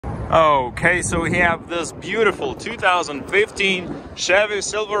Okay, so we have this beautiful 2015 Chevy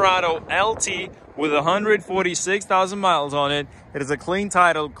Silverado LT with 146,000 miles on it. It is a clean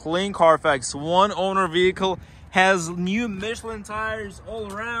title, clean Carfax, one owner vehicle, has new Michelin tires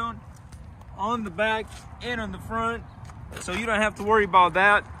all around, on the back and on the front, so you don't have to worry about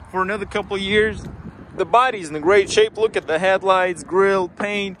that for another couple of years. The body's in great shape. Look at the headlights, grille,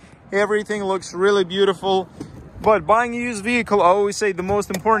 paint, everything looks really beautiful. But buying a used vehicle, I always say the most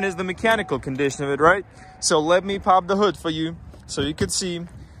important is the mechanical condition of it, right? So let me pop the hood for you so you can see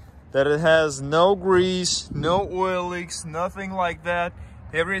that it has no grease, no oil leaks, nothing like that.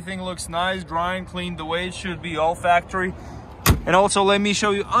 Everything looks nice, dry and clean, the way it should be, all factory. And also let me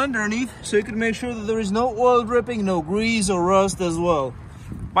show you underneath so you can make sure that there is no oil dripping, no grease or rust as well.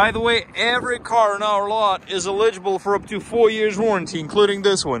 By the way, every car in our lot is eligible for up to 4 years warranty, including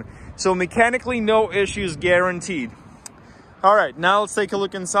this one. So mechanically, no issues guaranteed. All right, now let's take a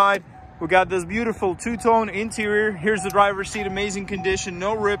look inside. We got this beautiful two-tone interior. Here's the driver's seat, amazing condition,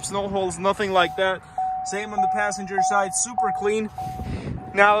 no rips, no holes, nothing like that. Same on the passenger side, super clean.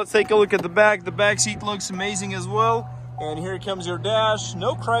 Now let's take a look at the back. The back seat looks amazing as well. And here comes your dash,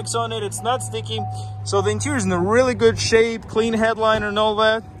 no cracks on it, it's not sticky. So the interior is in a really good shape, clean headliner and all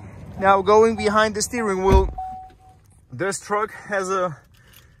that. Now going behind the steering wheel, this truck has a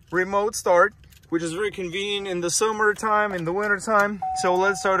remote start, which is very convenient in the summertime, in the wintertime. So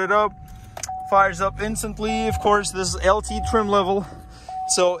let's start it up. Fires up instantly. Of course, this is LT trim level,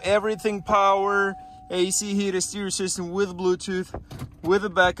 so everything power, AC heated steering system with Bluetooth, with a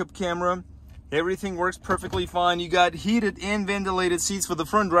backup camera. Everything works perfectly fine. You got heated and ventilated seats for the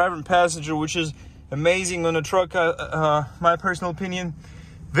front driver and passenger, which is amazing on a truck, my personal opinion.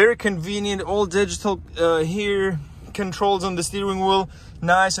 Very convenient, all digital here, controls on the steering wheel.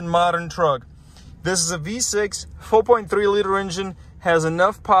 Nice and modern truck. This is a V6 4.3 liter engine, has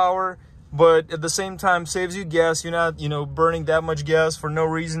enough power, but at the same time saves you gas. You're not, burning that much gas for no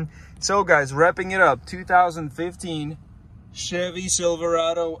reason. So guys, wrapping it up, 2015 Chevy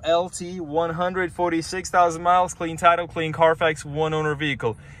Silverado LT, 146,000 miles, clean title, clean Carfax, one owner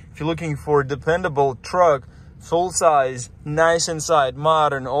vehicle. If you're looking for a dependable truck, full size, nice inside,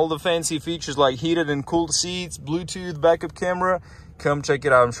 modern, all the fancy features like heated and cooled seats, Bluetooth, backup camera, come check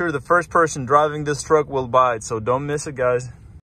it out. I'm sure the first person driving this truck will buy it, so don't miss it, guys.